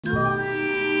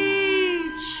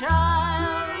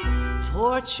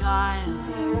poor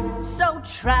child, so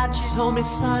tragic, so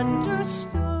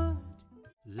misunderstood.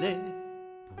 Les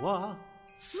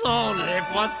poissons, les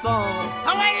poissons.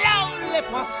 Oh, I love les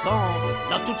poissons.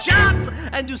 Love to jump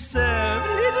and to serve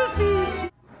little fish.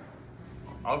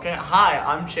 Okay, hi,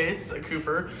 I'm Chase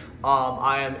Cooper.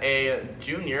 I am a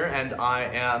junior and I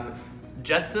am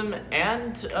Jetsam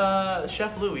and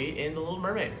Chef Louie in The Little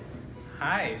Mermaid.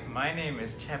 Hi, my name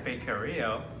is Chepe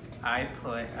Carrillo. I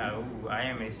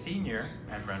am a senior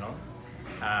at Reynolds.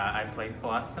 I play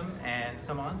Flotsam and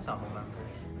some ensemble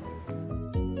members.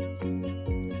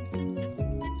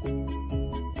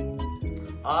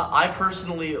 I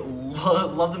personally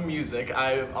love the music.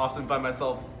 I often find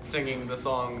myself singing the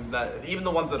songs that, even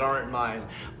the ones that aren't mine,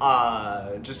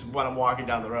 just when I'm walking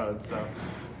down the road, so.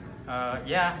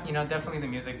 Yeah, you know, definitely the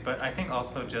music, but I think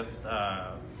also just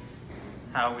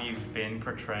how we've been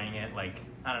portraying it, like,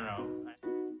 I don't know.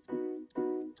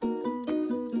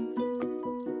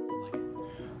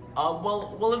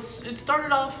 Well, it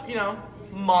started off, you know,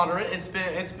 moderate. It's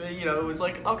been, you know, it was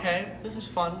like, okay, this is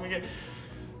fun.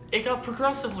 It got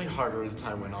progressively harder as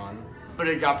time went on, but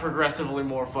it got progressively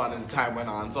more fun as time went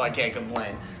on, so I can't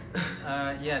complain.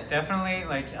 Yeah, definitely,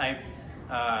 like,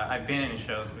 I've been in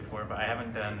shows before, but I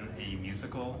haven't done a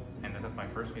musical, and this is my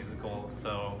first musical,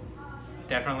 so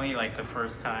definitely, like, the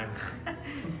first time,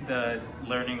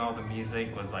 learning all the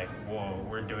music was like, whoa,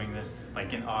 we're doing this,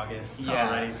 like, in August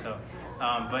already, so,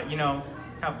 but, you know,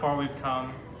 how far we've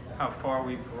come, how far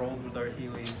we've rolled with our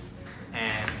Heelys,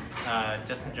 and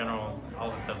just in general, all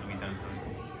the stuff that we've done is really cool.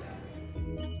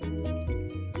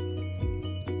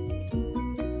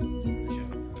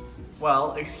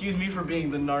 Well, excuse me for being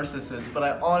the narcissist, but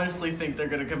I honestly think they're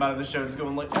gonna come out of the show just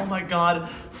going like, oh my god,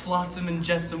 Flotsam and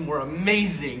Jetsam were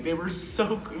amazing. They were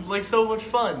so much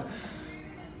fun.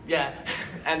 Yeah,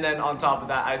 and then on top of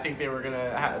that, I think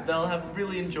they'll have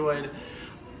really enjoyed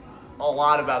a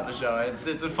lot about the show.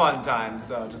 It's a fun time,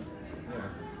 so just,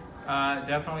 yeah.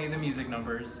 Definitely the music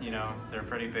numbers, you know, they're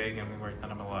pretty big and we worked on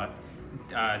them a lot.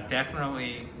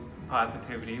 Definitely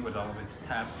positivity with all of its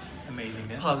tap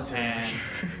amazingness. Positivity, and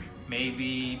for sure.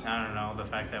 Maybe, I don't know, the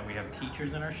fact that we have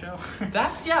teachers in our show.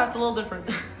 It's a little different.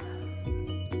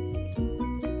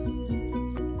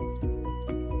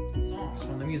 Songs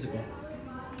from the musical.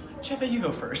 Chepe, you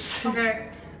go first. Okay,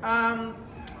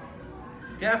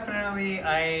 definitely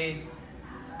I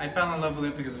fell in love with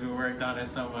it because we worked on it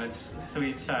so much.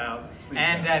 Sweet Child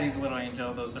and Daddy's Little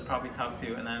Angel, those are probably top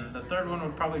two. And then the third one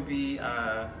would probably be,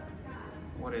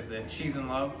 what is it? She's in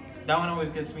Love. That one always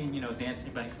gets me, you know,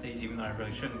 dancing backstage, even though I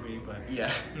really shouldn't be, but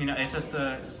yeah, you know, it's just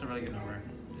a really good number.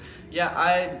 Yeah,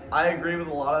 I agree with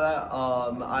a lot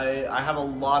of that. I have a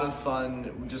lot of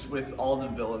fun just with all the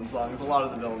villain songs. A lot of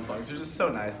the villain songs are just so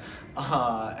nice.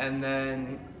 And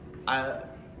then I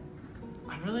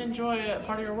really enjoy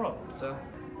Part of Your World, so.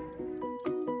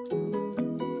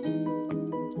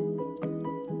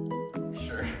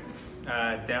 Sure.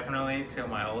 Definitely to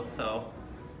my old self.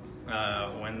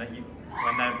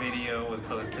 When that video was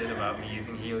posted about me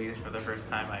using Heelys for the first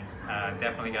time, I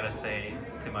definitely gotta say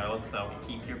to my old self,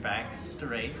 keep your back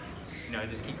straight. You know,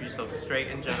 just keep yourself straight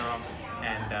in general,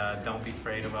 and don't be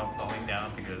afraid about falling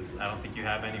down because I don't think you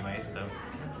have anyway. So,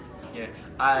 yeah.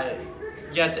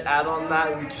 To add on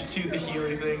that to the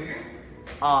Heely thing,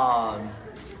 I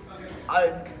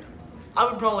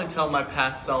would probably tell my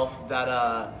past self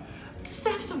that just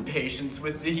have some patience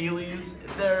with the Heelys.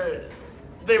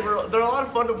 They're a lot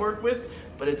of fun to work with,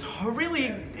 but it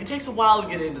takes a while to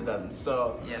get into them,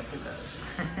 so. Yes, it does.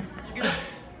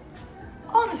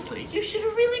 Honestly, you should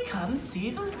really come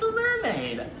see The Little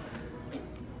Mermaid.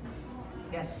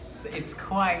 Yes, it's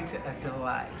quite a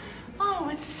delight. Oh,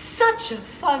 it's such a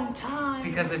fun time.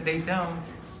 Because if they don't,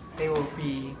 they will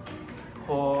be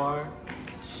poor,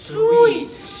 sweet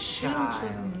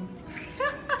child.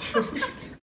 children.